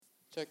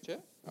Check, check.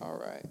 All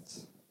right.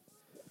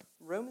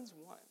 Romans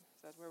 1.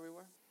 Is that where we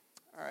were?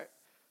 All right.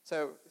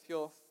 So if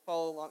you'll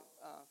follow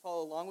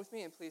along with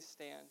me, and please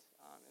stand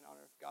in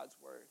honor of God's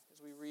word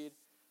as we read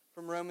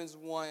from Romans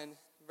 1,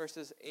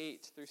 verses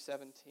 8 through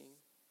 17.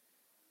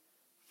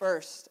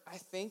 First, I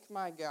thank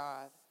my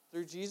God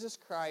through Jesus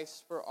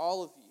Christ for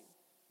all of you,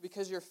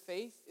 because your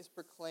faith is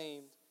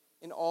proclaimed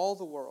in all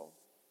the world.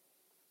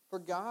 For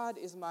God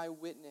is my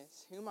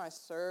witness, whom I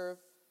serve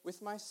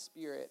with my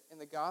spirit in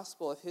the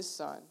gospel of his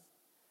Son,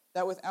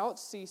 that without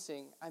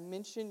ceasing I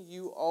mention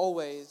you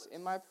always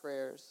in my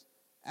prayers,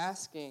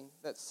 asking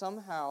that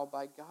somehow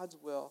by God's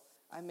will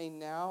I may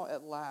now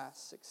at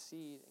last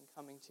succeed in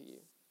coming to you.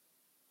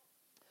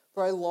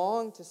 For I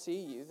long to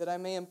see you, that I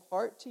may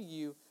impart to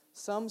you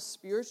some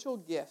spiritual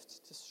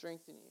gift to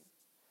strengthen you.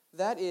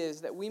 That is,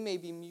 that we may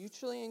be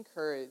mutually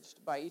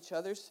encouraged by each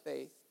other's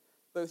faith,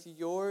 both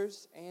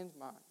yours and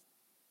mine.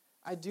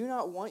 I do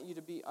not want you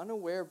to be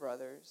unaware,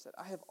 brothers, that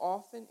I have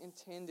often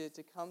intended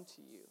to come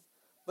to you,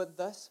 but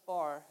thus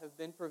far have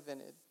been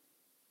prevented,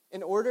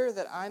 in order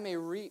that I may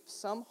reap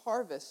some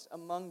harvest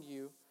among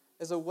you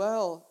as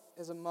well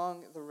as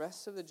among the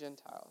rest of the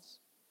Gentiles.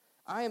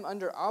 I am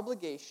under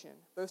obligation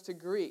both to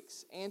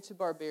Greeks and to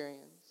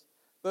barbarians,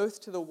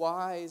 both to the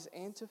wise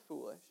and to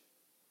foolish.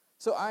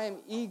 So I am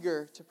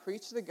eager to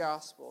preach the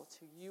gospel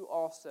to you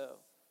also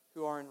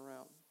who are in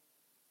Rome.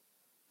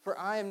 For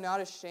I am not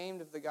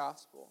ashamed of the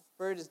gospel,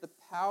 for it is the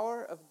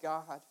power of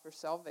God for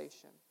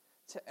salvation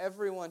to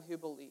everyone who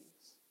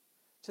believes,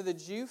 to the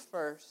Jew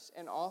first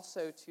and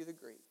also to the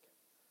Greek.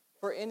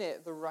 For in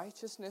it the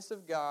righteousness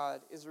of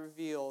God is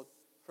revealed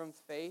from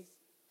faith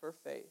for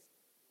faith.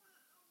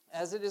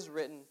 As it is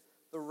written,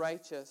 the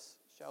righteous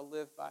shall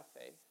live by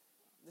faith.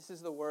 This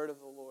is the word of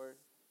the Lord.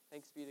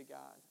 Thanks be to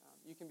God.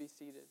 You can be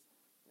seated.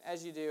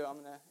 As you do, I'm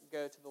going to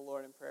go to the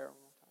Lord in prayer one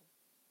more time.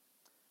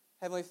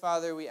 Heavenly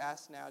Father, we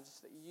ask now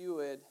just that you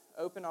would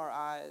open our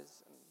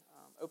eyes and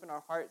open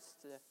our hearts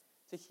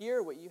to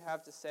hear what you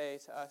have to say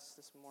to us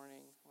this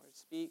morning. Lord,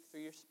 speak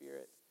through your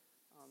Spirit.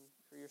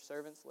 For your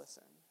servants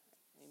listen.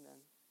 Amen.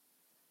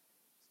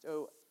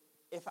 So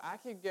if I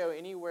could go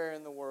anywhere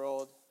in the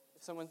world,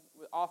 if someone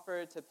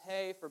offered to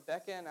pay for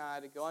Becca and I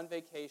to go on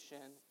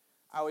vacation,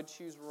 I would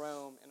choose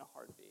Rome in a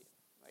heartbeat.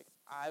 Like,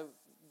 I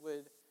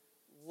would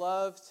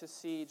love to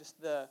see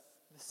just the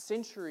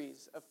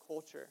centuries of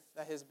culture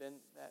that has been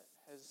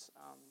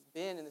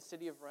in the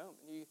city of Rome.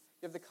 And you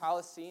have the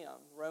Colosseum,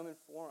 Roman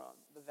Forum,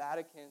 the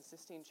Vatican,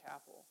 Sistine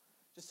Chapel,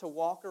 just to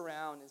walk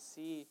around and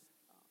see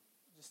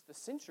just the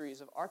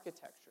centuries of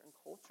architecture and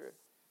culture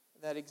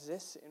that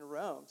exists in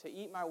Rome, to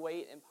eat my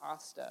weight in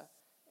pasta.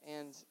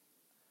 And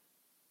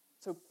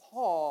so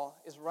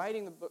Paul is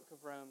writing the book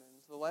of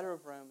Romans, the letter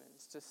of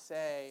Romans, to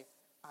say,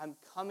 I'm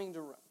coming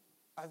to Rome.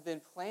 I've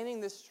been planning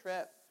this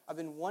trip. I've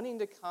been wanting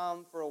to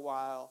come for a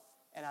while,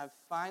 and I'm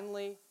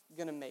finally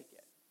going to make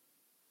it.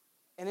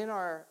 And in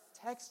our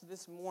text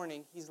this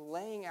morning, he's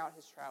laying out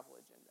his travel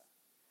agenda.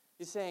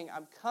 He's saying,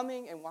 I'm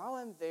coming, and while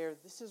I'm there,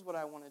 this is what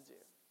I want to do.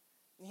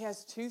 And he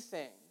has two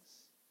things.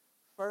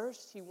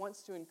 First, he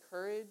wants to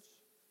encourage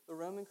the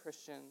Roman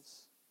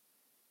Christians.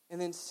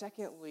 And then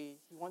secondly,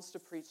 he wants to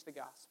preach the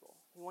gospel.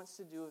 He wants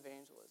to do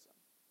evangelism.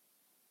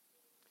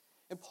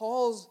 And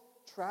Paul's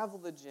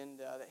travel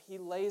agenda that he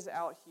lays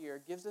out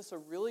here gives us a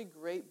really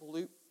great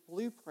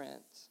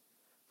blueprint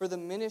for the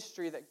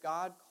ministry that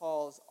God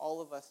calls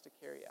all of us to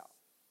carry out.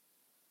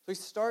 So he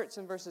starts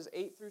in verses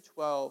 8 through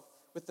 12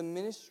 with the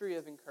ministry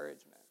of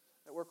encouragement,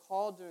 that we're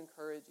called to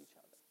encourage each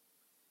other.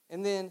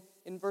 And then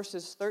in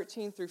verses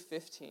 13 through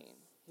 15,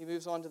 he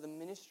moves on to the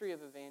ministry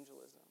of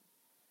evangelism.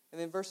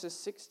 And then verses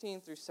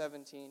 16 through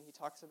 17, he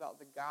talks about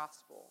the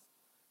gospel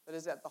that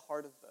is at the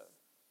heart of both.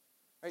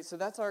 Right, so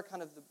that's our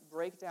kind of the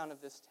breakdown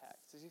of this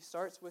text. As he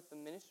starts with the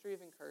ministry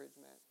of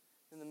encouragement,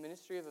 then the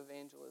ministry of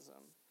evangelism,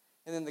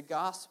 and then the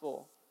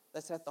gospel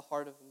that's at the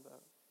heart of them both.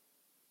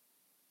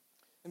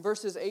 In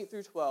verses 8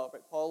 through 12,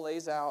 right, Paul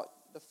lays out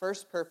the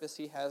first purpose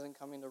he has in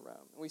coming to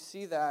Rome. And we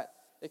see that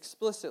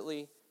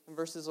explicitly in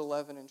verses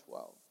 11 and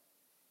 12.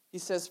 He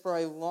says, For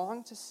I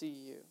long to see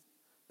you,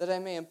 that I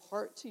may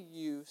impart to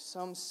you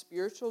some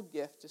spiritual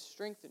gift to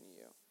strengthen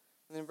you.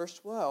 And then in verse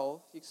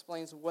 12, he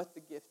explains what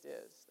the gift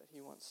is that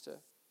he wants to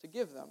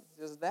give them.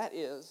 He says, that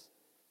is,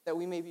 that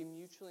we may be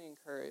mutually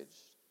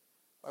encouraged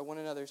by one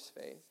another's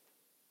faith.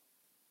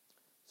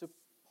 So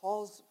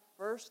Paul's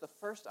the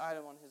first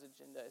item on his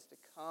agenda is to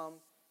come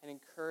and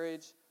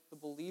encourage the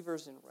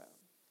believers in Rome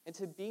and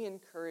to be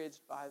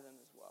encouraged by them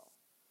as well.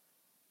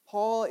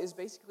 Paul is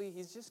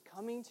he's just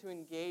coming to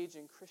engage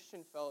in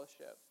Christian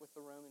fellowship with the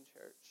Roman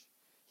church.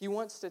 He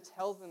wants to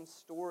tell them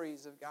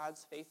stories of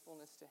God's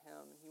faithfulness to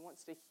him, and he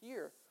wants to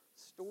hear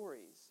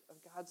stories of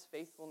God's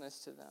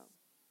faithfulness to them.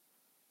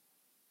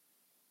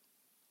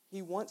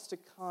 He wants to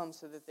come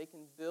so that they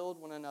can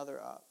build one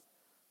another up.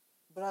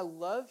 But I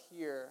love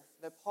here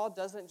that Paul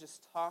doesn't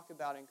just talk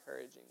about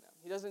encouraging them.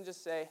 He doesn't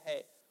just say,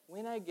 hey,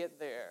 when I get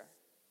there,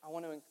 I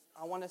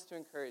want us to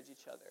encourage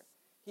each other.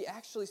 He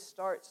actually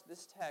starts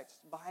this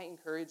text by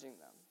encouraging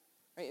them.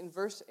 Right? In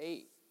verse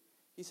 8,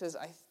 he says,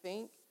 I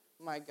thank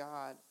my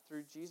God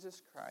through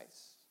Jesus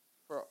Christ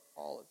for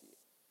all of you.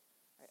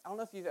 Right? I don't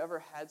know if you've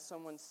ever had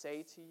someone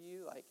say to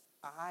you, like,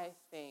 I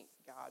thank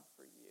God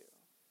for you.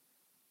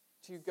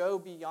 To go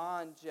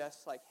beyond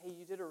just like, hey,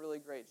 you did a really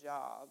great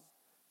job,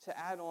 to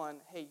add on,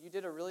 hey, you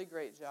did a really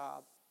great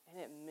job, and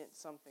it meant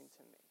something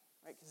to me.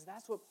 Right? Because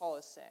that's what Paul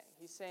is saying.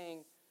 He's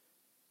saying,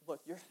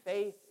 look, your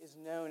faith is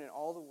known in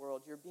all the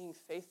world. You're being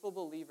faithful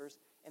believers,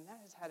 and that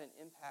has had an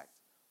impact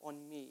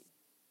on me.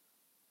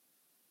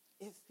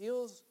 It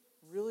feels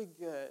really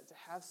good to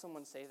have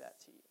someone say that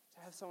to you,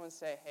 to have someone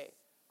say, hey,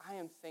 I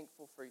am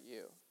thankful for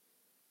you.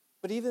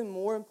 But even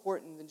more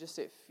important than just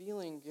it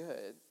feeling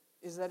good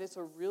is that it's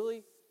a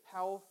really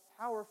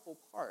powerful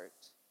part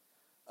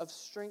of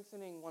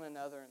strengthening one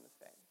another in the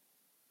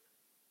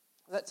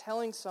faith. That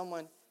telling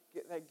someone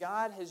that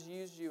God has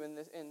used you in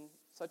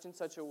such and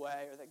such a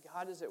way, or that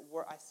God is at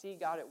work, I see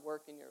God at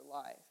work in your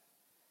life,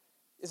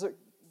 is a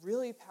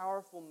really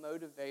powerful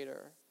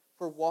motivator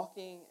for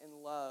walking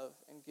in love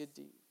and good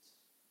deeds.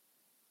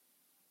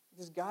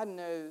 Because God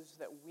knows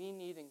that we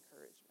need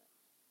encouragement.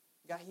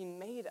 God, He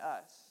made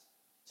us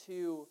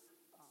to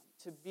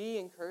be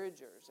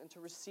encouragers and to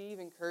receive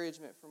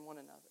encouragement from one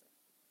another.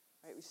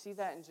 Right? We see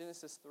that in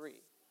Genesis 3.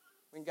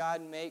 When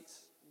God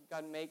makes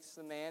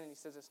the man and He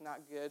says it's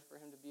not good for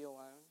him to be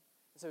alone.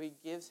 And so He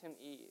gives him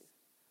Eve.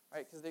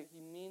 Right? Because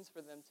He means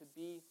for them to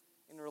be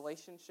in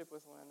relationship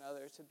with one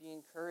another, to be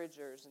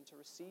encouragers and to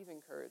receive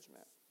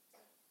encouragement.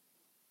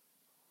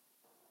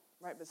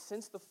 Right? But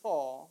since the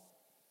fall,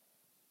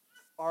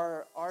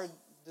 our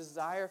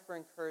desire for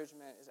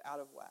encouragement is out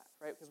of whack,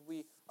 right? Because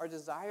our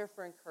desire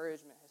for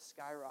encouragement has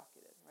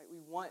skyrocketed, right? We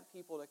want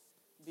people to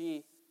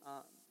be,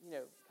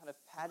 kind of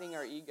patting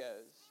our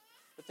egos,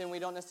 but then we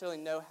don't necessarily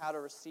know how to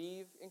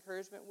receive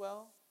encouragement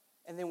well,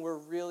 and then we're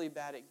really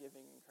bad at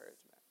giving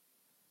encouragement.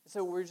 And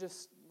so we're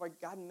just,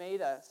 like, God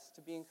made us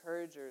to be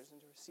encouragers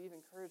and to receive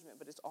encouragement,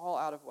 but it's all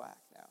out of whack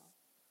now.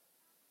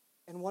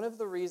 And one of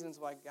the reasons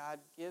why God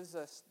gives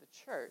us the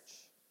church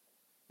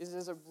is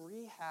as a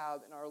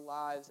rehab in our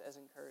lives as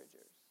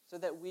encouragers, so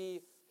that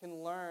we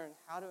can learn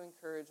how to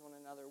encourage one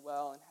another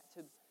well and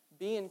to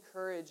be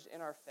encouraged in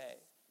our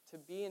faith, to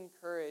be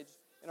encouraged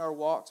in our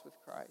walks with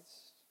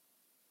Christ.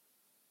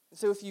 And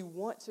so if you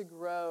want to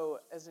grow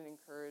as an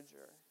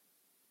encourager,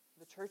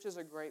 the church is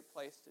a great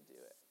place to do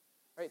it,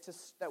 right?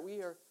 That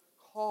we are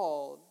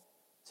called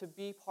to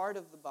be part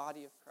of the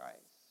body of Christ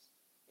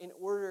in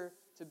order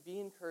to be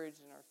encouraged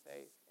in our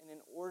faith and in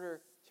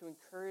order to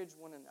encourage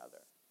one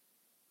another.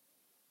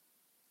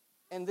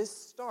 And this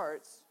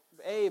starts,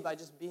 by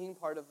just being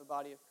part of the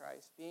body of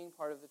Christ, being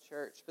part of the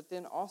church, but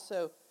then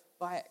also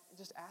by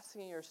just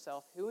asking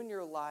yourself, who in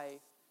your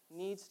life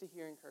needs to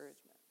hear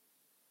encouragement?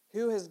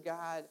 Who has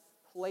God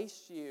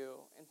placed you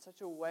in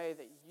such a way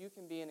that you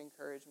can be an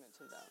encouragement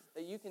to them?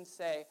 That you can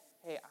say,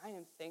 hey, I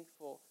am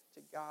thankful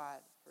to God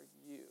for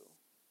you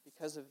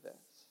because of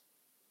this.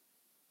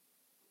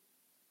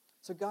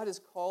 So God has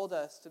called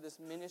us to this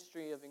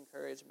ministry of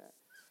encouragement.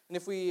 And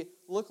if we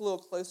look a little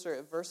closer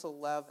at verse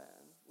 11,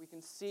 we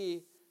can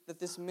see that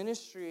this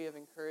ministry of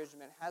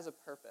encouragement has a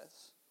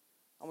purpose,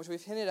 on which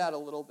we've hinted at a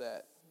little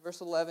bit.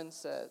 Verse 11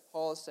 says,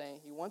 Paul is saying,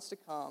 he wants to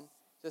come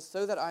just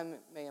so that I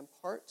may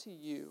impart to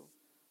you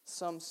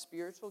some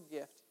spiritual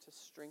gift to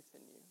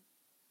strengthen you.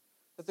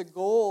 That the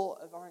goal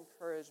of our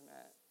encouragement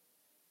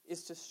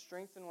is to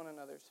strengthen one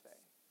another's faith.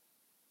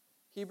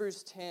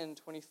 Hebrews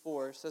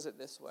 10:24 says it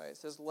this way. It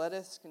says, let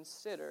us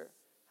consider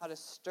how to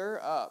stir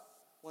up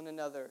one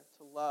another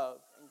to love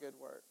and good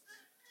works.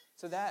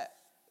 So that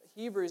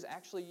Hebrews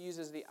actually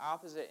uses the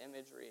opposite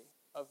imagery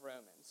of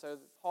Romans. So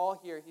Paul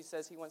here, he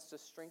says he wants to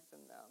strengthen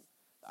them.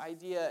 The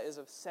idea is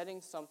of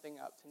setting something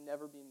up to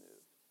never be moved.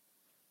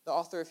 The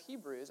author of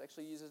Hebrews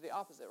actually uses the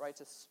opposite, right?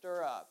 To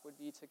stir up would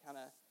be to kind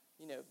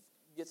of,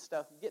 get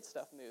stuff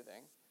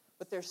moving.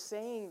 But they're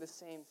saying the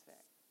same thing,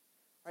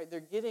 right? They're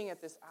getting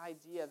at this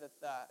idea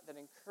that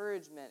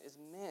encouragement is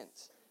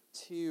meant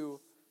to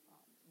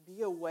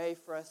be a way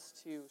for us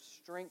to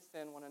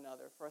strengthen one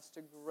another, for us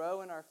to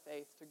grow in our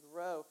faith, to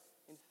grow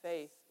in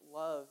faith,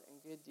 love,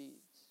 and good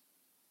deeds.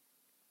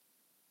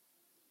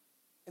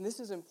 And this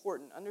is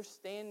important.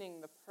 Understanding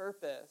the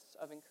purpose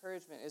of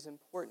encouragement is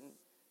important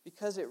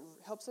because it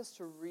helps us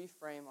to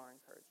reframe our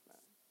encouragement.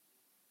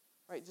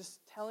 Right?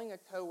 Just telling a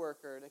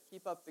coworker to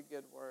keep up the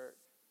good work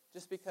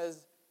just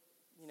because,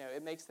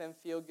 it makes them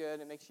feel good,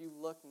 it makes you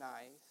look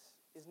nice,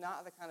 is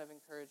not the kind of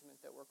encouragement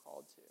that we're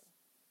called to.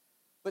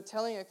 But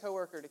telling a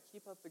coworker to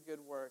keep up the good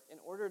work in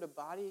order to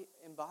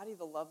embody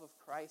the love of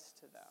Christ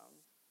to them,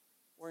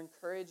 or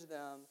encourage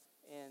them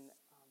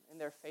in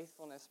their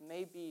faithfulness,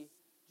 may be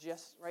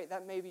just right.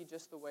 That may be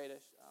just the way to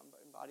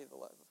embody the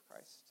love of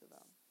Christ to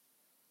them.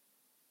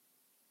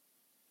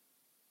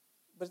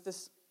 But at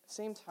this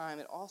same time,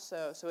 it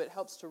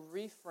helps to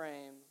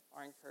reframe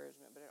our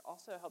encouragement, but it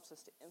also helps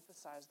us to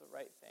emphasize the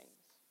right things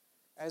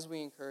as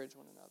we encourage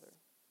one another.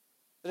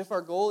 That if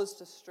our goal is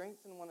to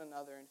strengthen one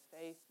another in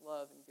faith,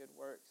 love, and good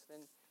works, then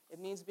it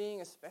means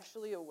being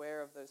especially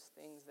aware of those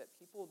things that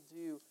people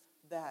do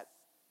that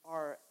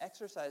are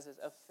exercises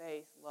of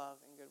faith, love,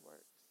 and good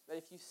works. That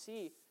if you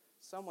see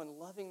someone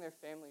loving their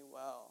family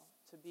well,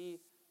 to be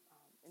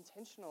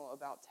intentional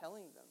about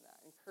telling them that,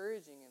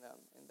 encouraging them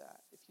in that.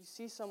 If you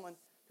see someone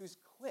who's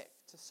quick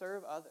to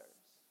serve others,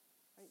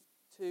 right,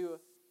 to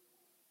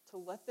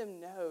let them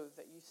know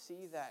that you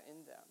see that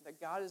in them, that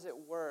God is at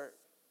work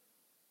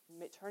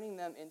turning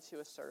them into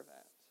a servant,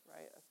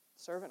 right, a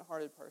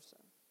servant-hearted person.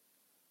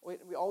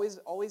 We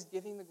always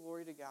giving the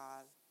glory to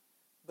God,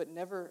 but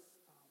never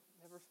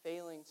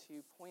failing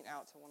to point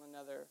out to one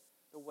another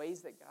the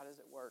ways that God is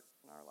at work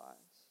in our lives.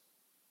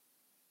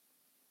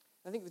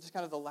 I think that's just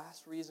kind of the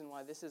last reason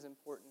why this is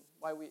important,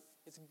 why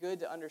it's good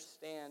to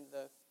understand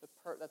that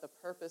the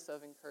purpose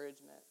of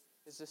encouragement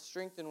is to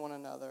strengthen one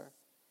another,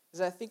 is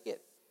I think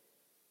it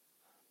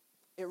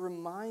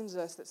reminds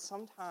us that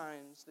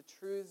sometimes the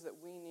truths that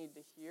we need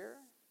to hear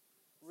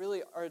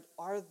really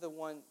are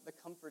the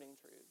comforting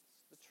truths,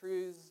 the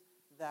truths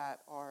that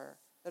are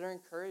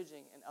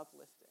encouraging and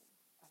uplifting.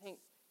 I think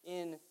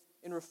in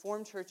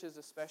Reformed churches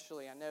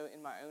especially, I know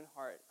in my own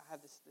heart, I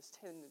have this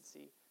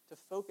tendency to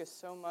focus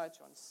so much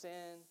on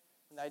sin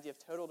and the idea of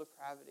total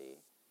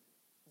depravity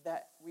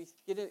that we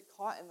get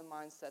caught in the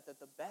mindset that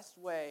the best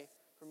way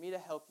for me to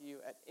help you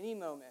at any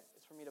moment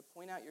is for me to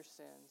point out your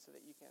sin so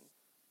that you can,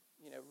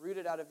 root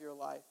it out of your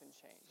life and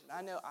change. And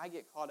I know I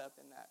get caught up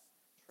in that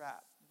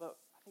trap, but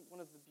I think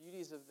one of the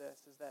beauties of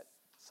this is that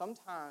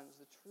sometimes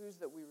the truths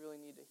that we really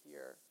need to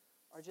hear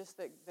are just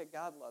that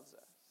God loves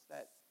us,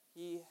 that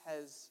he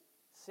has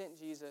sent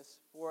Jesus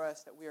for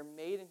us, that we are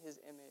made in his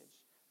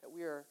image, that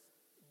we are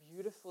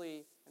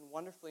beautifully and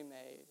wonderfully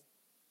made,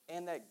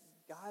 and that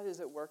God is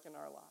at work in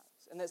our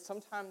lives, and that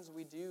sometimes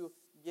we do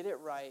get it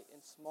right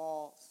in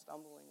small,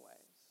 stumbling ways.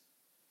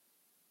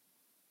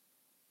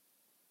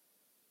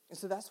 And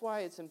so that's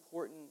why it's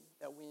important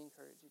that we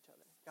encourage each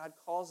other. God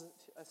calls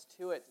us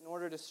to it in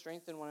order to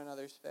strengthen one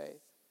another's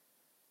faith.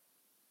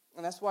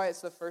 And that's why it's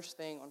the first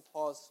thing on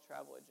Paul's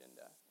travel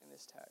agenda in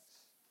this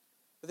text.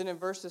 But then in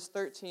verses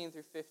 13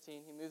 through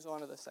 15, he moves on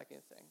to the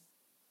second thing,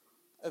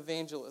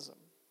 evangelism.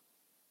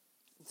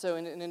 And so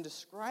in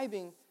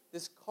describing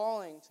this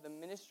calling to the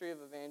ministry of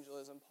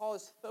evangelism, Paul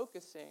is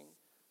focusing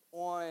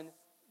on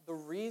the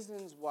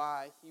reasons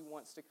why he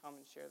wants to come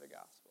and share the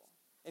gospel.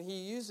 And he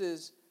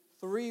uses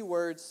 3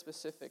 words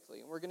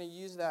specifically. And we're going to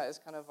use that as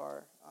kind of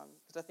our,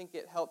 because I think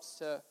it helps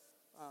to,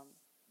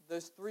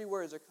 those 3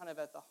 words are kind of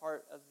at the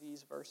heart of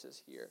these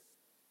verses here.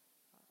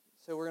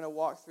 So we're going to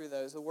walk through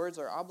those. The words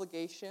are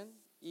obligation,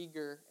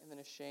 eager, and then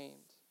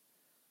ashamed.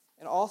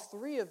 And all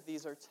 3 of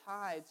these are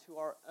tied to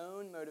our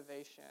own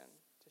motivation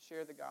to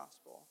share the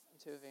gospel and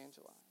to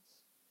evangelize.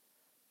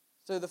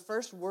 So the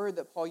first word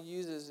that Paul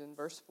uses in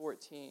verse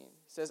 14, he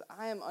says,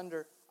 I am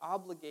under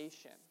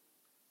obligation,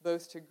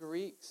 both to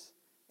Greeks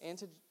and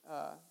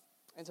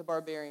to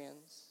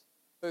barbarians,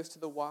 both to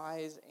the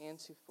wise and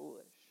to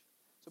foolish.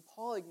 So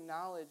Paul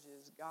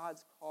acknowledges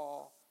God's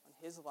call on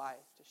his life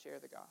to share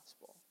the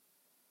gospel.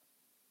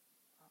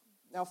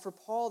 Now for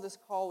Paul, this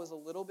call was a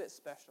little bit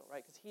special,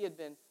 right? Because he had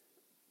been,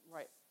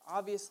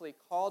 obviously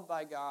called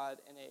by God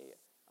in a,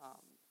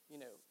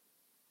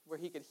 where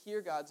he could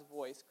hear God's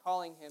voice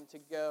calling him to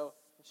go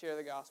and share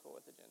the gospel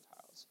with the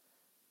Gentiles.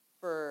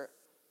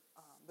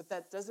 But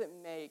that doesn't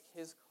make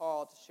his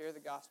call to share the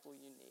gospel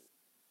unique,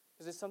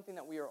 because it's something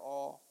that we are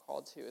all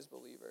called to as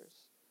believers.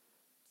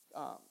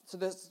 So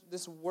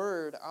this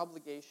word,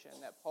 obligation,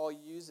 that Paul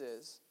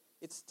uses,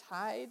 it's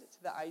tied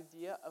to the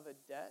idea of a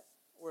debt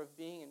or of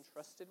being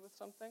entrusted with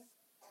something.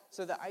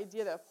 So the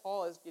idea that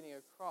Paul is getting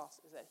across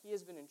is that he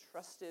has been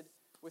entrusted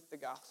with the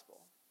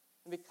gospel.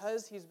 And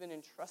because he's been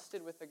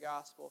entrusted with the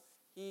gospel,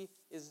 he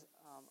is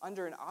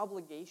under an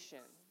obligation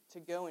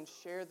to go and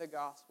share the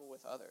gospel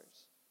with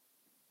others.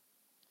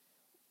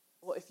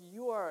 Well, if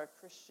you are a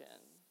Christian,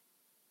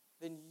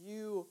 then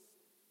you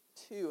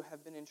too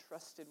have been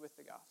entrusted with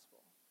the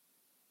gospel,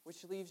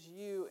 which leaves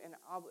you an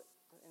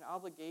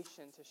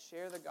obligation to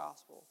share the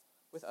gospel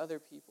with other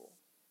people.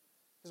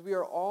 Because we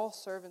are all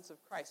servants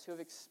of Christ who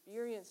have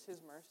experienced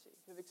his mercy,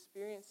 who have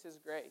experienced his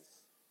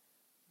grace.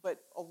 But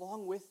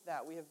along with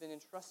that, we have been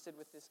entrusted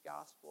with this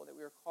gospel that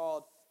we are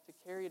called to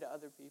carry to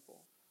other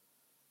people.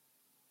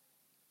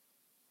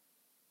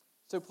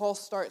 So Paul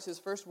starts, his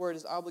first word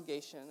is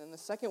obligation. And the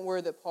second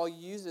word that Paul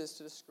uses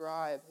to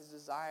describe his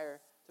desire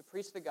to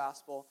preach the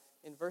gospel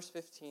in verse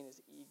 15 is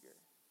eager.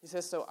 He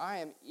says, so I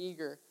am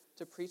eager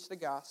to preach the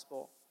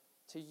gospel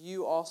to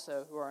you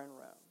also who are in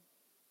Rome.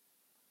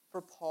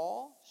 For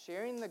Paul,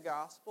 sharing the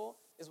gospel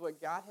is what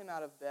got him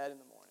out of bed in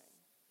the morning.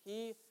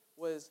 He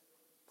was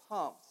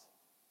pumped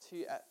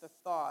at the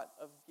thought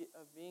of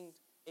being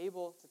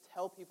able to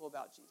tell people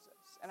about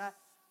Jesus. And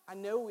I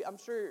know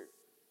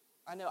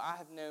I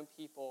have known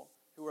people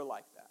who were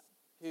like that,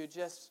 who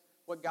just,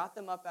 what got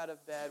them up out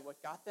of bed,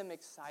 what got them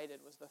excited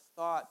was the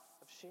thought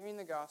of sharing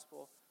the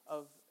gospel,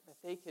 of that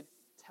they could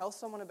tell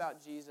someone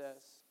about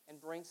Jesus and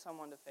bring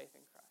someone to faith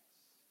in Christ.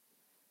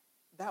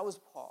 That was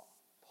Paul.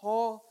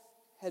 Paul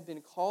had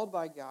been called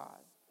by God,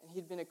 and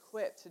he'd been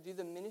equipped to do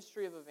the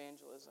ministry of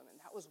evangelism, and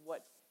that was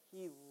what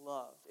he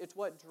loved. It's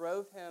what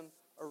drove him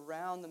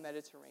around the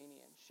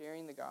Mediterranean,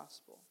 sharing the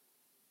gospel.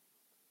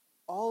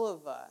 all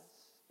of us,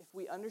 if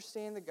we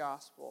understand the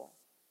gospel,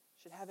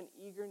 should have an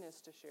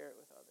eagerness to share it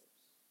with others.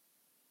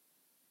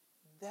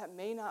 That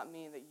may not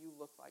mean that you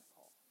look like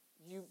Paul.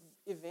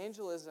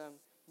 Evangelism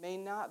may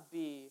not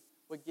be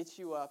what gets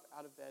you up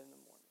out of bed in the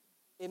morning.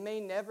 It may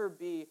never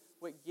be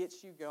what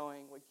gets you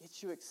going, what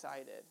gets you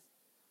excited.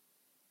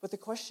 But the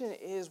question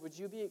is, would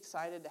you be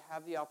excited to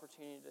have the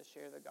opportunity to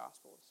share the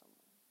gospel with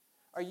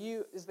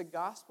someone? Is the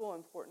gospel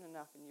important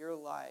enough in your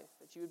life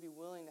that you would be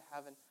willing to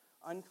have an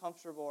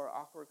uncomfortable or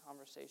awkward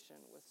conversation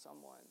with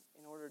someone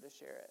in order to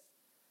share it?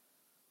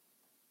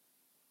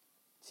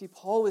 See,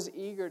 Paul was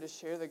eager to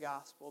share the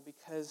gospel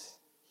because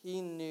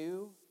he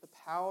knew the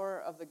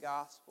power of the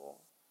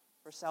gospel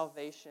for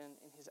salvation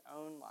in his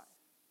own life.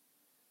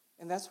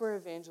 And that's where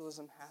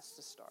evangelism has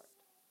to start.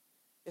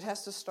 It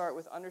has to start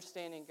with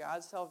understanding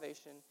God's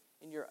salvation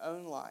in your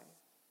own life,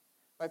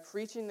 by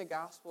preaching the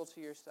gospel to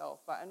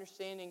yourself, by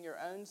understanding your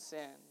own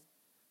sin,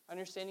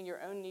 understanding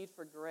your own need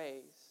for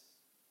grace.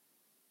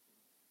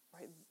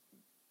 Right?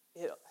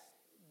 It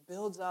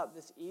builds up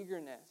this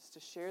eagerness to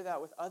share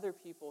that with other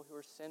people who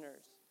are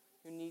sinners,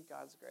 who need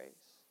God's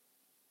grace.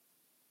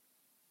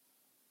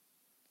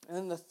 And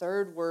then the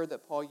third word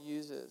that Paul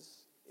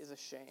uses is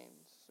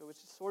ashamed, so which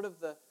is sort of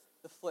the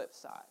flip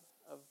side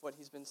of what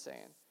he's been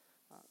saying.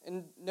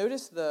 And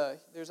notice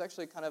there's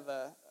actually kind of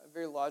a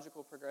very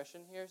logical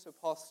progression here. So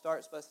Paul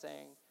starts by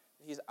saying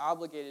that he's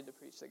obligated to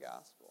preach the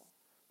gospel.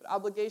 But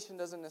obligation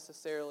doesn't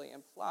necessarily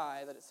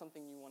imply that it's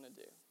something you want to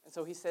do. And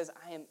so he says,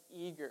 I am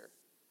eager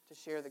to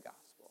share the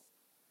gospel.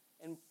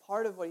 And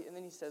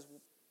then he says,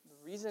 the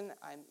reason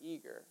I'm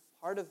eager,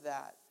 part of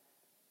that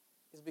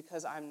is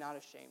because I'm not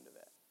ashamed of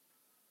it.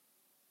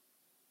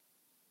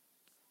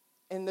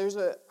 And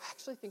I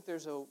actually think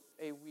there's a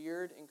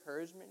weird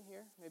encouragement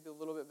here, maybe a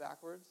little bit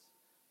backwards,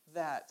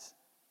 that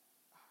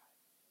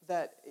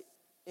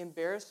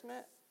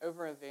embarrassment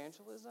over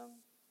evangelism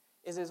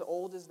is as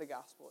old as the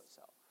gospel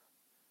itself.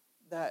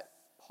 That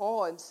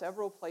Paul, in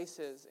several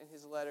places in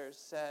his letters,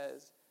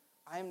 says,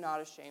 I am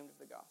not ashamed of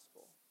the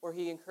gospel. Or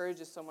he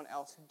encourages someone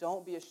else,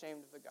 don't be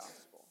ashamed of the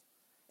gospel.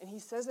 And he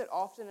says it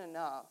often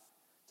enough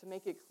to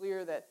make it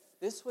clear that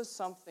this was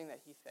something that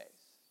he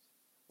faced.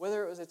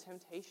 Whether it was a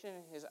temptation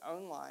in his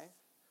own life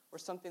or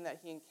something that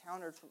he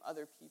encountered from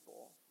other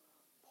people,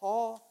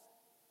 Paul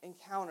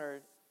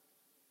encountered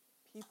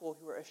people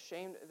who were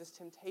ashamed of this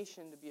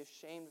temptation to be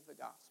ashamed of the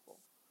gospel.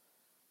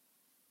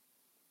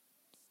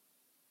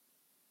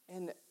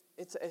 And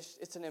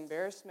it's an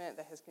embarrassment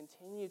that has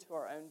continued to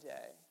our own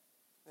day.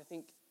 And I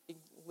think it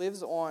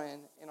lives on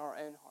in our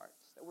own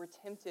hearts, that we're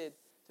tempted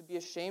to be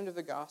ashamed of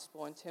the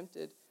gospel and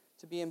tempted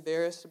to be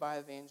embarrassed by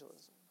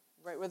evangelism.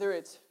 Right? Whether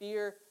it's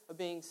fear of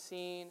being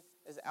seen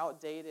as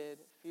outdated,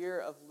 fear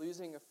of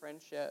losing a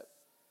friendship,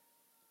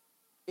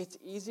 it's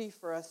easy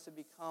for us to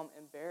become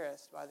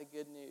embarrassed by the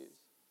good news.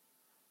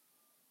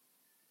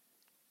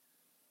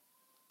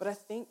 But I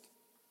think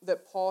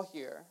that Paul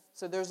here,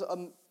 so there's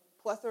a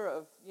plethora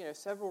of,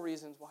 several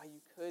reasons why you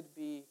could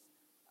be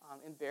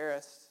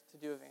embarrassed to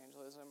do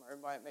evangelism, or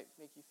it might make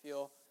you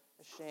feel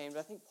ashamed. But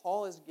I think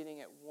Paul is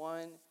getting at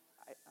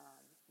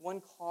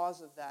one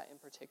cause of that in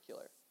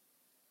particular.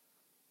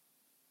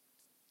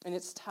 And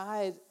it's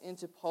tied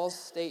into Paul's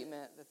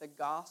statement that the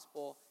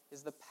gospel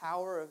is the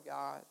power of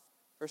God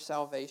for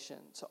salvation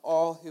to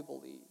all who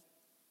believe.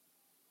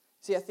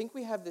 See, I think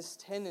we have this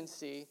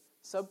tendency,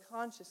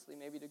 subconsciously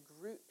maybe, to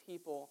group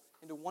people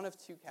into one of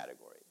two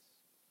categories.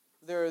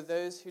 There are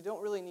those who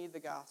don't really need the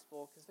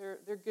gospel because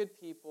they're good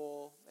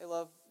people. They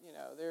love,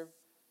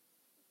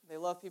 they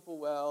love people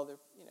well.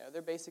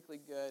 They're basically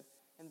good.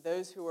 And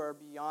those who are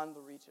beyond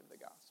the reach of the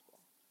gospel,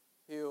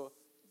 who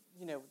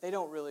they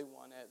don't really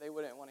want it. They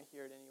wouldn't want to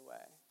hear it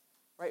anyway,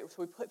 right? So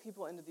we put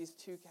people into these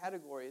two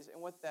categories,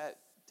 and what that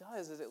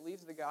does is it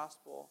leaves the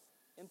gospel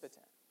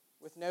impotent,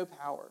 with no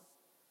power.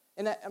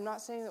 And I'm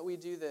not saying that we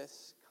do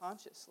this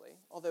consciously,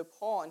 although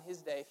Paul in his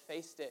day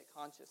faced it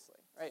consciously,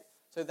 right?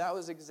 So that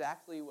was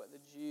exactly what the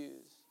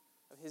Jews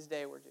of his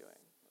day were doing,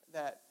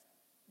 that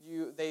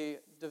they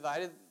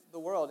divided the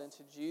world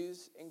into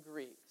Jews and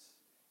Greeks.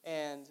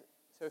 And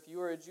so if you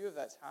were a Jew of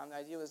that time, the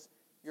idea was,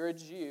 you're a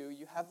Jew,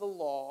 you have the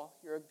law,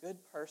 you're a good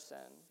person.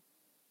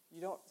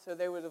 So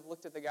they would have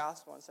looked at the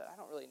gospel and said, I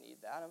don't really need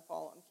that.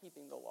 I'm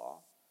keeping the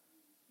law.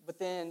 But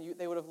then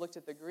they would have looked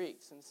at the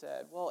Greeks and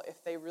said, well,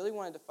 if they really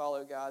wanted to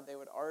follow God, they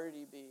would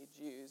already be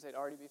Jews. They'd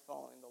already be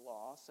following the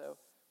law. So,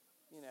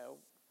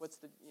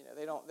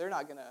 they're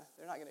not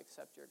gonna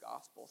accept your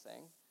gospel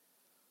thing,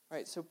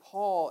 right? So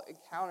Paul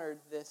encountered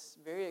this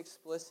very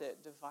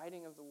explicit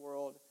dividing of the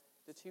world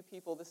to two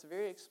people. This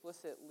very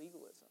explicit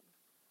legalism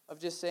of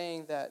just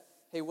saying that,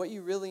 hey, what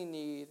you really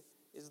need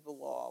is the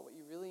law. What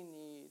you really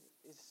need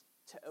is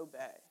to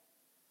obey.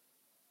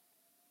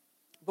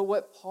 But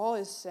what Paul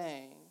is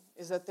saying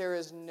is that there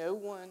is no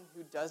one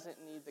who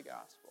doesn't need the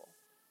gospel.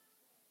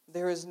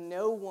 There is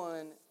no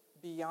one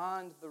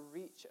beyond the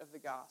reach of the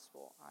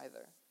gospel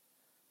either.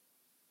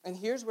 And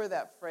here's where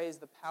that phrase,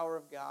 the power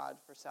of God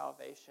for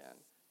salvation,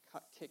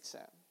 kicks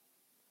in.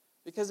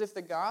 Because if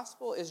the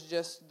gospel is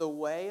just the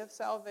way of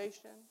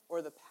salvation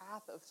or the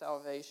path of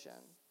salvation,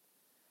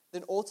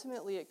 then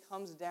ultimately it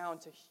comes down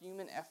to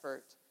human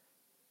effort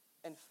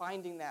and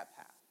finding that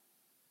path,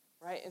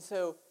 right? And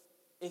so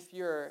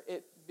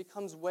it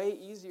becomes way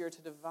easier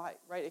to divide,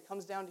 right? It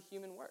comes down to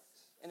human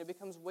works, and it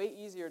becomes way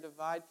easier to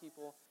divide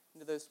people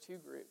into those two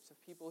groups of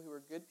people who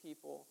are good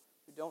people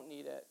who don't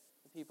need it,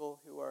 and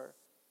people who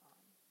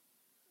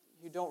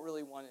don't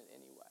really want it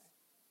anyway.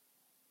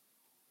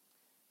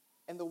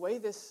 And the way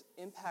this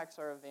impacts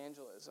our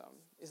evangelism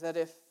is that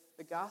if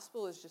the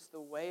gospel is just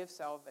the way of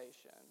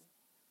salvation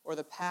or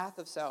the path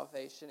of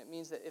salvation, it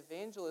means that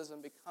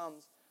evangelism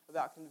becomes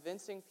about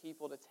convincing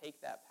people to take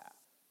that path,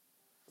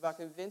 about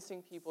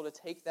convincing people to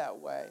take that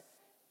way.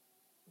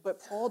 But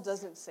Paul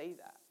doesn't say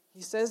that.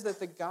 He says that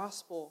the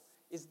gospel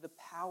is the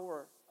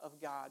power of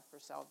God for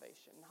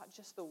salvation, not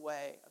just the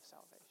way of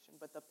salvation,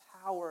 but the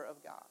power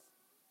of God.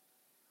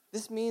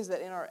 This means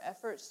that in our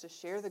efforts to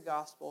share the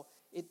gospel,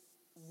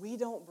 we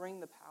don't bring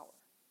the power.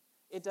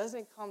 It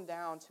doesn't come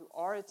down to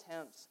our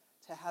attempts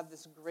to have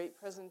this great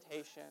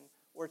presentation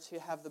or to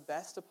have the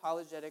best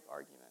apologetic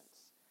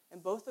arguments.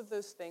 And both of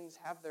those things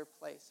have their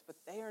place, but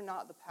they are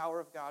not the power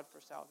of God for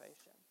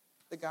salvation.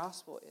 The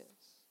gospel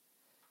is.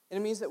 And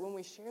it means that when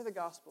we share the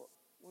gospel,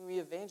 when we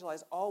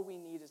evangelize, all we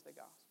need is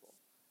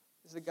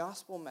the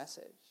gospel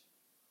message.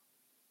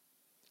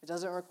 It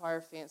doesn't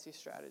require fancy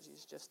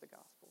strategies, just the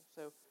gospel.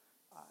 So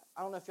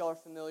I don't know if y'all are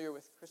familiar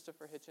with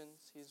Christopher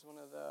Hitchens. He's one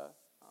of the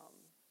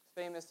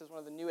famous as one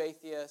of the new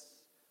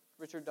atheists,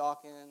 Richard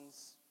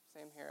Dawkins,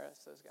 Sam Harris,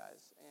 those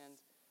guys. And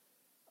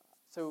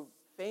so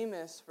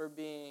famous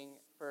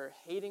for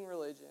hating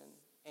religion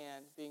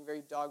and being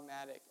very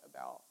dogmatic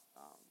about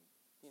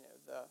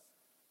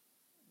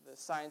the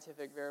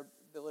scientific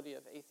variability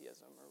of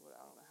atheism, or what,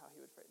 I don't know how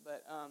he would phrase it.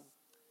 But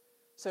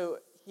so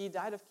he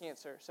died of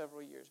cancer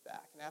several years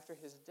back, and after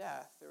his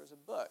death, there was a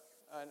book,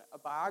 a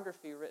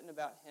biography written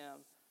about him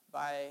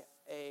by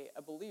a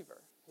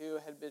believer who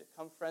had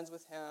become friends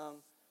with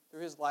him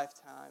through his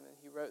lifetime, and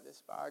he wrote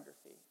this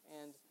biography.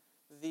 And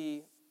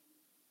the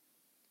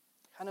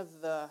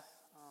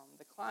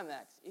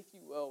climax, if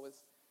you will,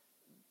 was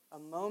a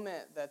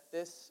moment that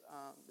this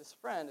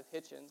friend of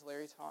Hitchens,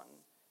 Larry Taunton,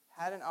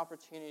 had an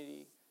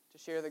opportunity to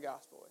share the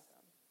gospel with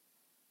him.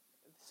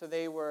 So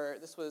they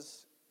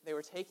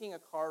were taking a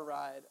car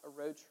ride, a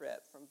road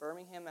trip from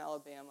Birmingham,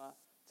 Alabama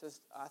to,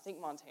 I think,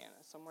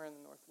 Montana, somewhere in the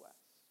Northwest.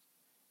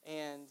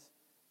 And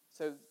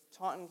so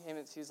Taunton came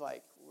and he's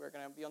like, we're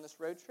going to be on this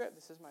road trip.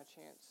 This is my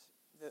chance.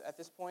 At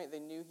this point, they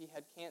knew he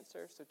had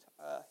cancer. So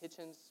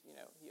Hitchens,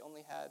 he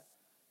only had,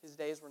 his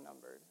days were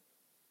numbered.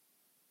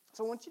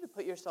 So I want you to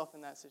put yourself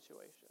in that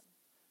situation.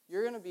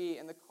 You're going to be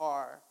in the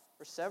car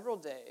for several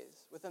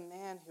days with a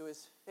man who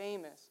is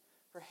famous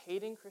for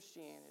hating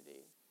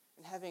Christianity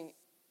and having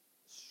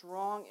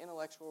strong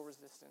intellectual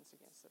resistance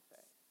against the faith.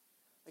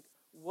 Like,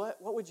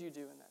 what would you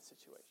do in that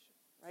situation?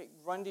 Right?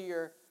 Run to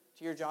your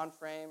John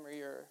Frame or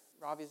your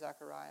Ravi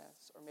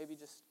Zacharias, or maybe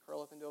just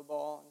curl up into a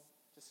ball and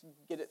just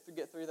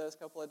get through those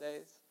couple of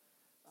days.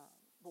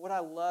 But what I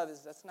love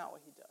is that's not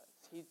what he does.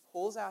 He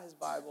pulls out his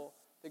Bible,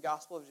 the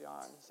Gospel of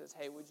John. He says,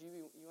 "Hey, you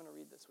want to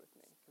read this with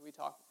me? Can we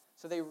talk?"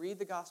 So they read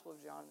the Gospel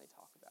of John and they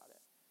talk about it.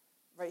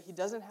 Right? He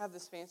doesn't have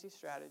this fancy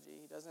strategy.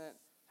 He doesn't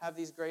have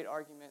these great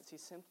arguments. He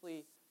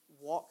simply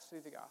walks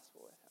through the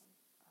gospel with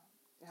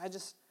him.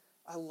 And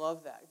I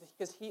love that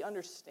because he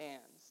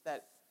understands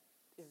that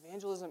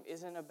evangelism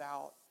isn't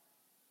about,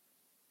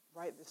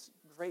 right, this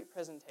great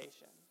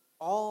presentation.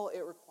 All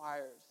it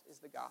requires is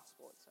the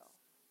gospel itself.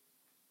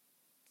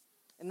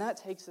 And that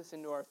takes us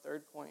into our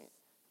third point.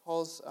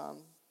 Paul's,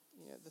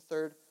 the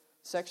third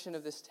section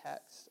of this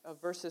text,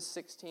 of verses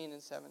 16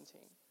 and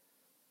 17.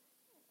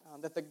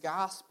 That the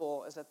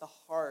gospel is at the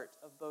heart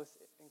of both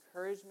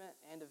encouragement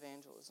and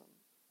evangelism.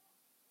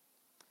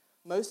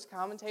 Most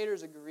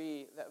commentators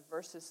agree that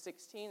verses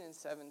 16 and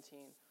 17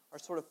 are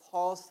sort of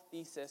Paul's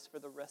thesis for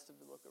the rest of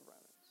the book of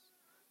Romans.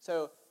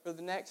 So for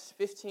the next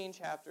 15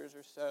 chapters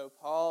or so,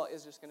 Paul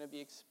is just going to be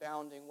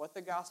expounding what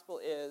the gospel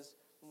is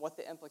and what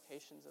the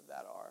implications of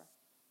that are.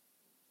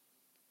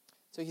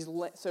 So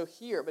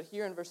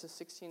here in verses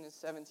 16 and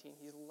 17,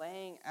 he's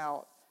laying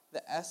out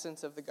the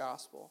essence of the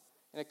gospel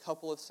in a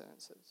couple of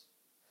sentences.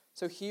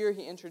 So here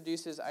he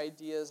introduces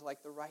ideas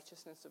like the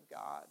righteousness of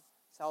God,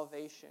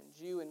 salvation,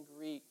 Jew and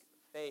Greek,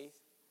 faith,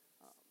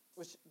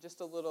 which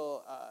just a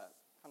little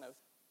kind of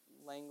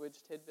language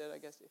tidbit, I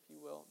guess, if you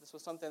will. This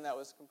was something that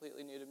was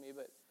completely new to me.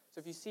 But so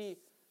if you see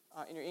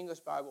in your English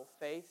Bible,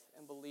 faith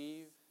and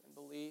believe and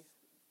belief,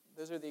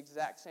 those are the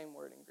exact same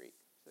word in Greek.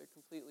 So they're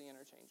completely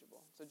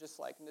interchangeable. So just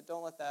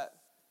don't let that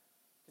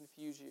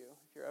confuse you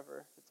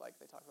it's like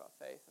they talk about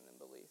faith and then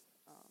belief.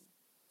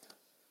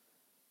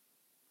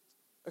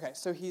 Okay,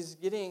 so he's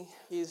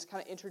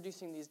kind of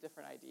introducing these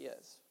different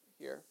ideas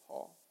here,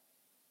 Paul.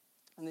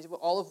 And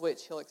all of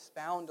which he'll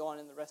expound on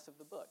in the rest of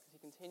the book. He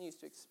continues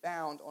to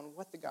expound on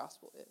what the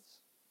gospel is.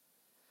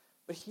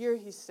 But here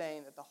he's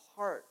saying that the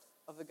heart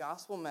of the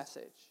gospel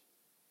message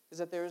is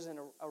that there is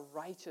a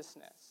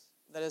righteousness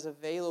that is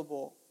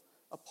available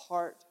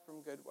apart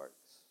from good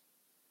works.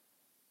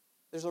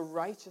 There's a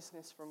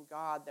righteousness from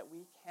God that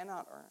we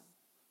cannot earn,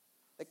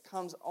 that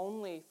comes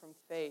only from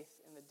faith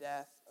in the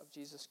death of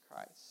Jesus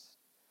Christ.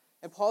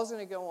 And Paul's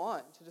going to go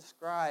on to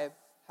describe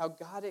how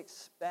God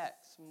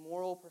expects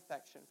moral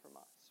perfection from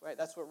us, right?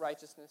 That's what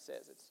righteousness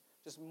is. It's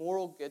just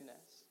moral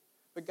goodness.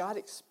 But God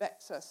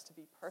expects us to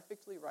be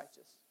perfectly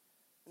righteous.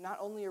 And not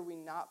only are we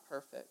not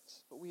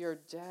perfect, but we are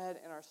dead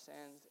in our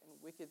sins and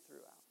wicked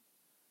throughout.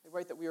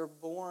 Right? That we are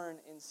born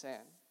in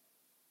sin.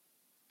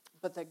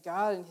 But that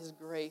God in his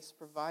grace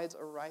provides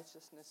a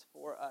righteousness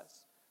for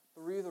us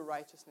through the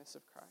righteousness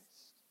of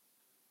Christ.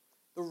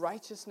 The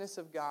righteousness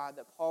of God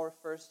that Paul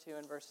refers to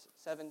in verse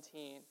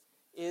 17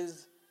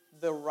 is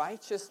the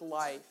righteous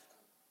life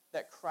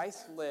that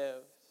Christ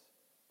lived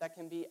that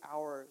can be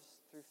ours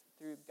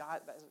through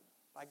God,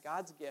 by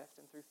God's gift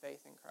and through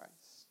faith in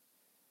Christ.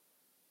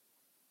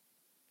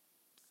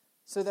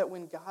 So that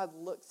when God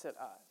looks at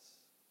us,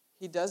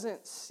 he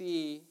doesn't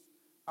see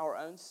our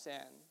own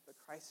sin, but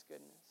Christ's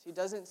goodness. He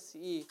doesn't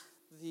see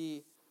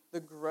the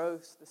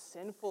gross, the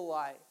sinful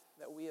life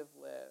that we have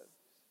lived.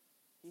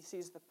 He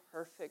sees the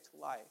perfect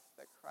life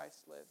that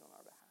Christ lived on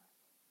our behalf.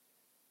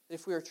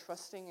 If we are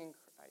trusting in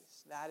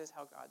Christ, that is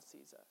how God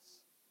sees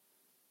us.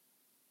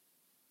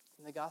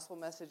 And the gospel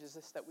message is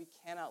this, that we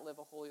cannot live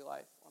a holy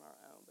life on our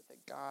own, but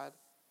that God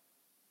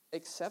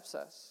accepts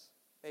us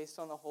based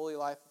on the holy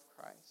life of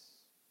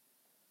Christ.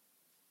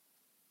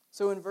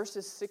 So in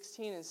verses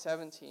 16 and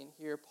 17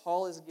 here,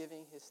 Paul is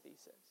giving his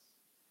thesis.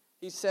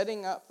 He's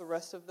setting up the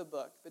rest of the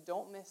book, but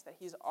don't miss that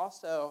he's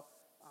also,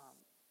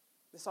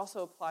 this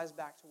also applies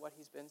back to what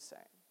he's been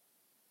saying.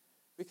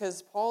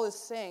 Because Paul is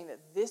saying that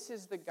this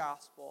is the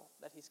gospel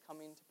that he's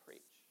coming to preach.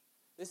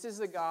 This is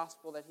the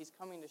gospel that he's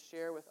coming to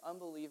share with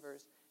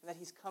unbelievers and that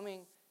he's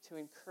coming to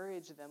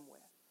encourage them with.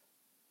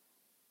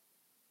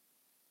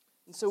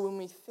 And so when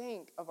we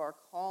think of our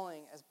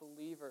calling as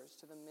believers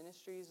to the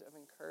ministries of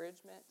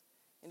encouragement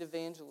and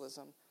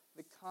evangelism,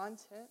 the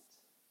content,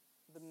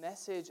 the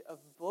message of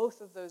both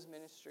of those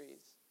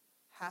ministries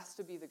has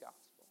to be the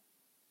gospel.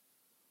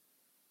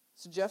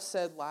 So Jeff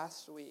said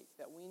last week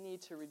that we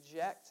need to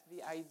reject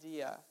the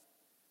idea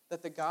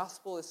that the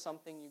gospel is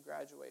something you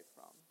graduate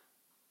from.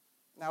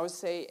 And I would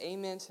say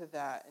amen to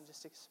that and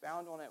just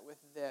expound on it with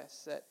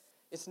this, that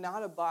it's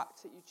not a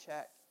box that you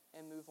check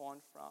and move on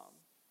from.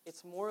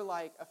 It's more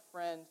like a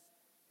friend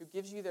who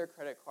gives you their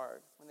credit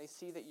card when they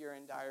see that you're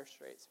in dire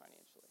straits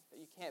financially, that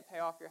you can't pay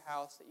off your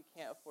house, that you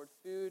can't afford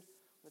food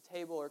on the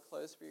table or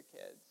clothes for your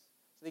kids.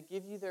 So they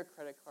give you their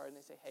credit card and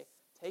they say, hey,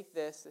 take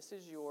this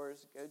is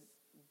yours, go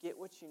get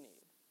what you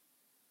need.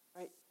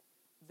 Right?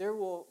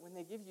 When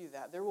they give you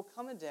that, there will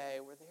come a day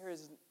where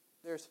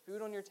there's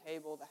food on your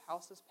table, the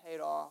house is paid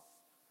off,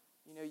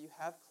 you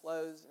have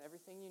clothes and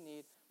everything you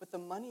need, but the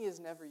money is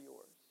never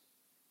yours.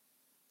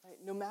 Right?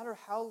 No matter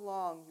how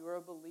long you are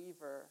a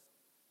believer,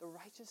 the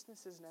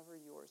righteousness is never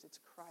yours. It's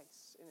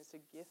Christ's, and it's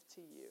a gift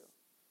to you.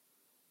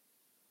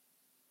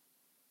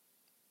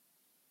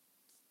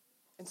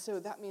 And so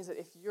that means that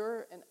if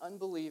you're an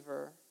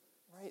unbeliever,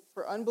 right,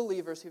 for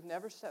unbelievers who've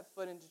never set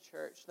foot into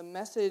church, the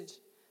message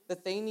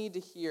that they need to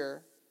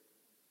hear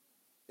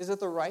is that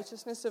the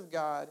righteousness of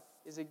God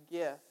is a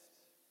gift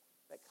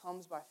that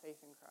comes by faith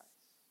in Christ.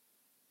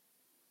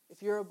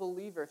 If you're a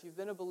believer, if you've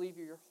been a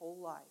believer your whole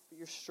life, but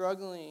you're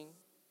struggling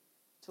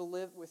to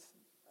live with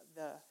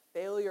the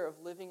failure of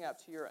living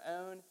up to your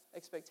own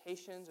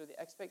expectations or the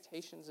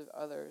expectations of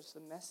others,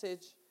 the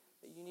message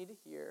that you need to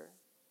hear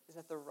is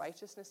that the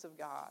righteousness of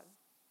God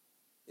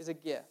is a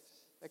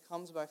gift that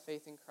comes by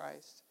faith in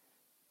Christ.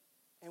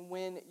 And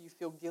when you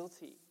feel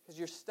guilty because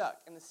you're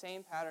stuck in the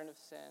same pattern of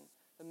sin,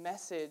 the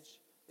message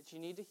that you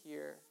need to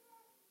hear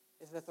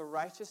is that the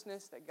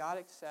righteousness that God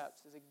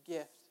accepts is a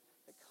gift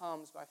that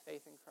comes by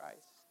faith in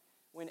Christ.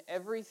 When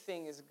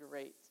everything is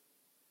great,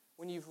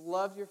 when you've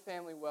loved your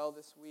family well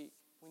this week,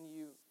 when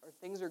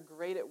things are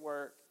great at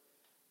work,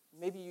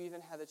 maybe you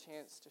even had the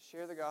chance to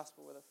share the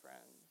gospel with a friend.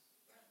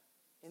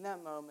 In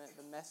that moment,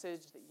 the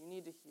message that you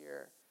need to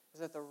hear is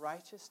that the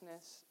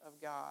righteousness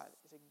of God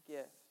is a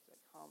gift that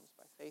comes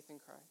by faith in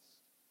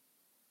Christ.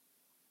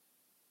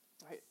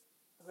 Right?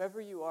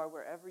 Whoever you are,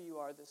 wherever you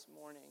are this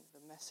morning,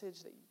 the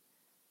message that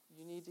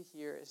you need to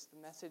hear is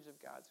the message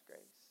of God's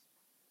grace.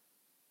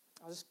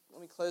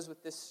 Let me close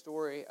with this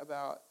story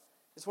about,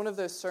 it's one of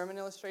those sermon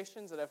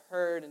illustrations that I've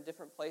heard in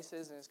different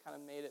places and it's kind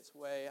of made its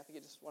way. I think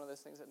it's just one of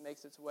those things that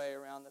makes its way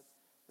around the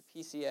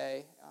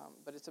PCA.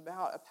 But it's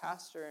about a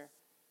pastor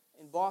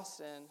in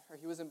Boston, or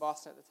he was in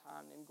Boston at the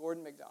time, named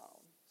Gordon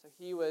MacDonald. So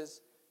he was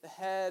the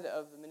head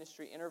of the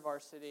ministry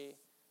InterVarsity,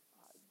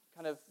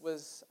 kind of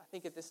was, I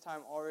think at this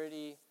time,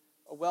 already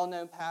a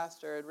well-known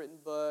pastor, had written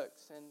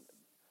books, and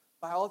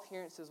by all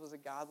appearances was a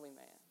godly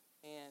man.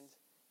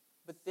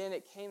 But then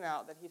it came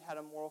out that he'd had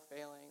a moral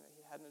failing, that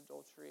he had an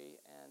adultery,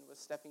 and was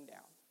stepping down.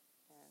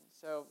 And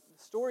so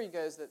the story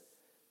goes that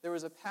there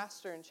was a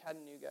pastor in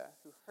Chattanooga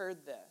who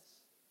heard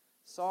this,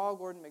 saw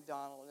Gordon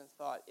MacDonald, and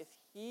thought, if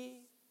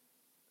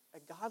a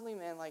godly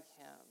man like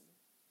him,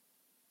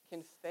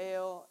 can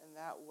fail in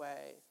that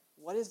way,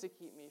 what is to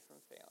keep me from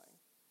failing?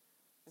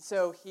 And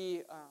so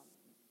he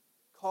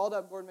called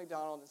up Gordon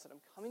MacDonald and said,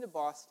 I'm coming to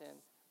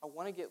Boston. I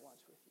want to get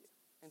lunch with you.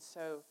 And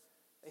so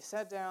they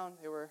sat down.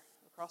 They were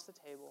across the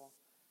table.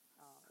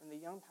 And the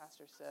young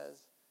pastor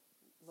says,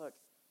 look,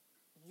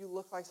 you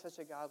look like such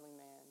a godly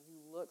man. You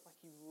look like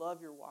you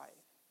love your wife.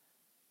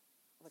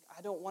 Look,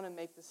 I don't want to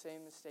make the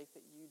same mistake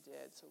that you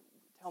did. So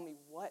tell me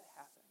what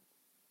happened.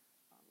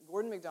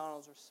 Gordon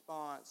MacDonald's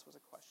response was a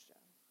question.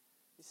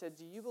 He said,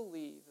 do you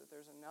believe that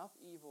there's enough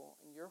evil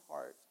in your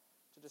heart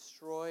to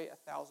destroy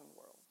 1,000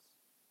 worlds?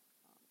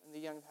 And the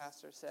young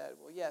pastor said,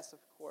 well, yes, of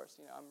course.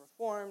 I'm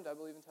reformed. I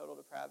believe in total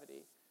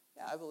depravity.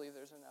 Yeah, I believe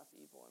there's enough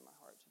evil in my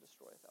heart to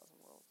destroy 1,000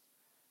 worlds.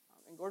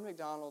 And Gordon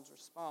MacDonald's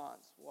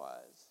response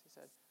was, he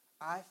said,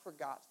 I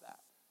forgot that.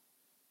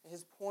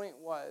 His point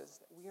was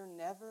that we are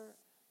never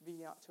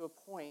to a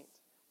point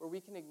where we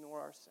can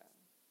ignore our sin.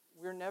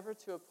 We're never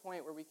to a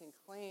point where we can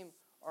claim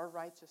our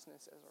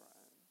righteousness as our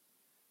own.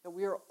 That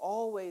we are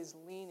always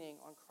leaning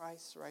on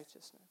Christ's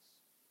righteousness.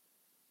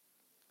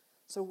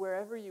 So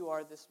wherever you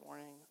are this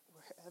morning,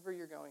 wherever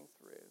you're going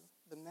through,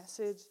 the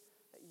message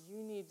that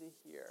you need to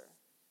hear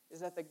is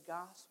that the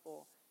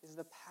gospel is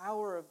the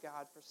power of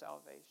God for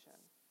salvation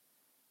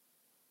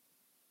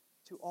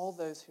to all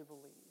those who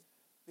believe.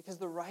 Because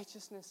the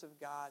righteousness of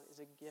God is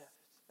a gift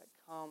that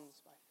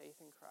comes by faith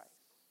in Christ.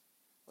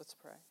 Let's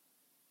pray.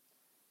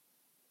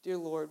 Dear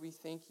Lord, we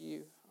thank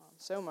you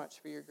so much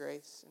for your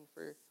grace and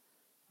for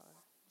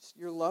just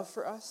your love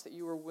for us, that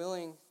you were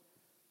willing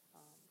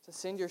to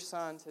send your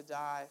Son to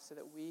die so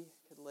that we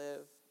could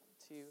live,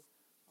 to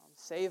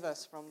save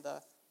us from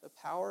the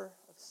power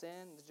of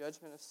sin, the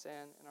judgment of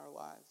sin in our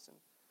lives. And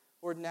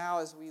Lord, now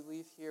as we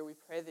leave here, we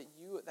pray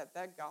that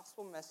that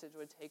gospel message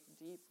would take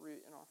deep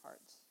root in our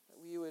hearts, that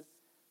we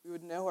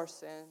would know our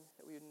sin,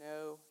 that we would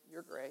know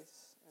your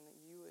grace, and that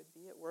you would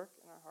be at work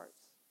in our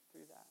hearts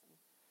through that. And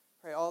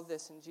pray all of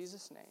this in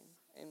Jesus' name.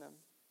 Amen.